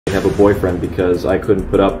I have a boyfriend because I couldn't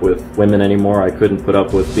put up with women anymore. I couldn't put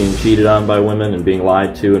up with being cheated on by women and being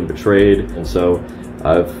lied to and betrayed. And so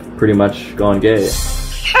I've pretty much gone gay. He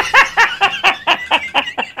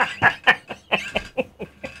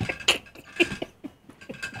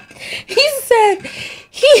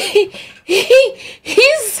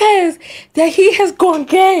says that he has gone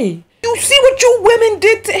gay. You see what you women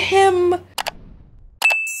did to him?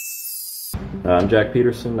 I'm Jack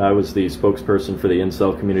Peterson. I was the spokesperson for the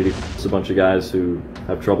incel community. It's a bunch of guys who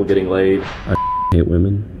have trouble getting laid. I hate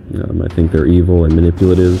women. I think they're evil and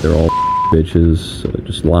manipulative. They're all bitches,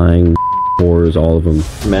 just lying whores, all of them.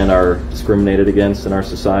 Men are discriminated against in our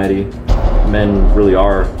society. Men really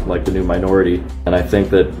are like the new minority, and I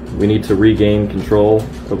think that we need to regain control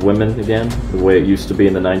of women again, the way it used to be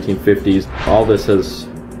in the 1950s. All this has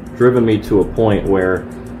driven me to a point where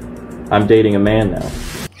I'm dating a man now.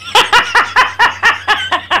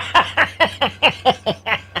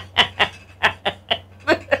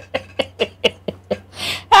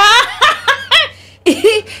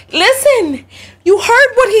 Listen, you heard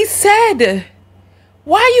what he said.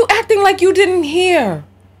 Why are you acting like you didn't hear?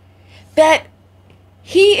 That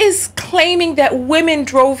he is claiming that women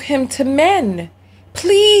drove him to men.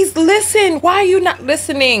 Please listen. Why are you not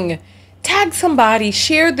listening? Tag somebody,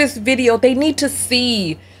 share this video. They need to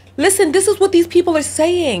see. Listen, this is what these people are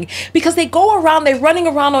saying, because they go around, they're running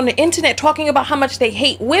around on the internet talking about how much they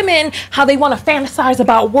hate women, how they want to fantasize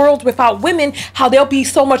about worlds without women, how they'll be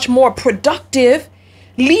so much more productive,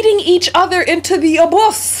 leading each other into the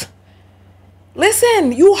abyss.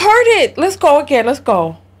 Listen, you heard it. Let's go again. Let's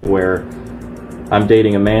go. Where I'm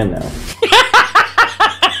dating a man now.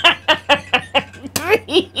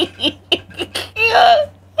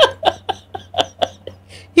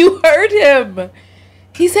 You heard him.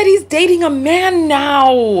 He said he's dating a man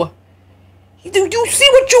now. Do you see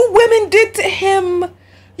what you women did to him?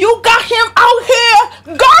 You got him out here.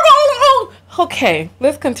 Got him. Okay,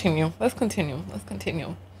 let's continue. Let's continue. Let's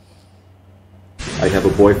continue. I have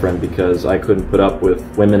a boyfriend because I couldn't put up with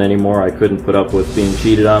women anymore. I couldn't put up with being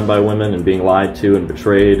cheated on by women and being lied to and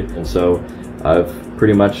betrayed. And so I've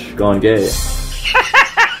pretty much gone gay.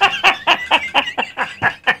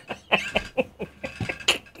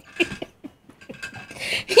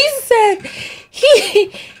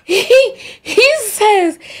 He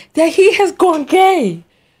says that he has gone gay.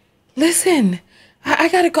 Listen, I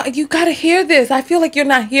gotta go. You gotta hear this. I feel like you're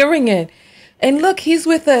not hearing it. And look, he's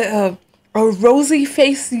with a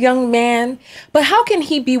rosy-faced young man. But how can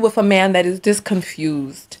he be with a man that is this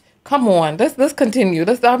confused? Come on, let's continue.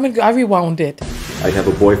 I rewound it. I have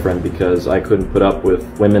a boyfriend because I couldn't put up with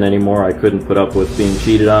women anymore. I couldn't put up with being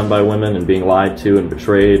cheated on by women and being lied to and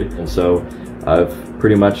betrayed. And so I've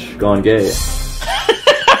pretty much gone gay.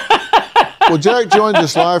 Well, Jack joined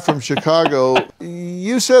us live from Chicago.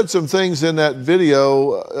 You said some things in that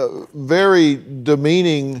video, very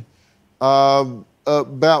demeaning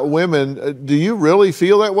about women. Do you really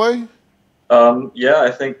feel that way? Yeah,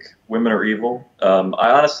 I think women are evil.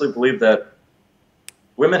 I honestly believe that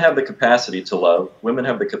women have the capacity to love. Women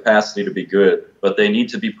have the capacity to be good, but they need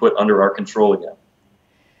to be put under our control again.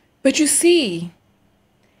 But you see,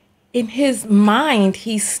 in his mind,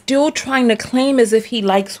 he's still trying to claim as if he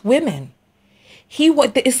likes women.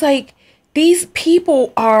 It's like these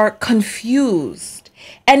people are confused,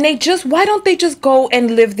 and why don't they just go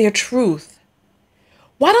and live their truth?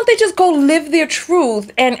 Why don't they just go live their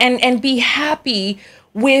truth and be happy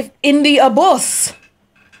in the abyss?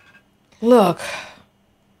 Look.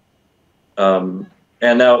 And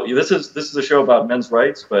now this is a show about men's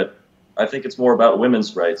rights, but I think it's more about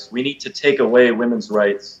women's rights. We need to take away women's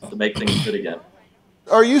rights to make things good again.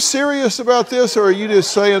 Are you serious about this, or are you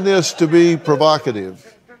just saying this to be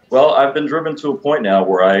provocative? Well, I've been driven to a point now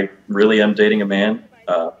where I really am dating a man.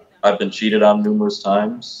 I've been cheated on numerous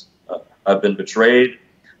times. I've been betrayed.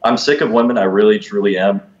 I'm sick of women. I really, truly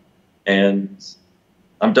am. And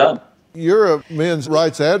I'm done. You're a men's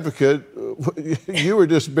rights advocate. You were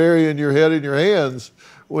just burying your head in your hands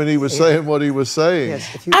when he was saying what he was saying.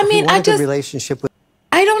 Yes, if you wanted a relationship with...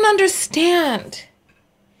 I don't understand.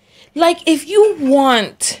 Like, if you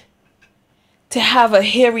want to have a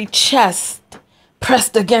hairy chest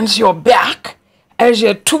pressed against your back as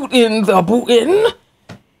you're tooting the bootin',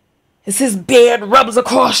 as his beard rubs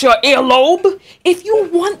across your earlobe, if you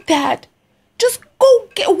want that, just go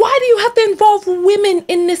get... Why do you have to involve women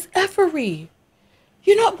in this effery?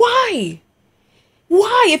 You know, why?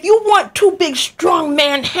 Why? If you want two big, strong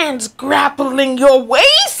man hands grappling your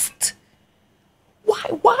waist,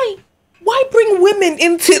 why bring women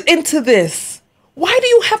into this? Why do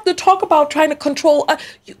you have to talk about trying to control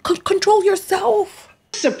yourself?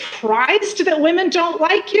 surprised that women don't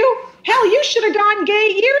like you? Hell, you should have gone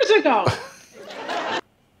gay years ago.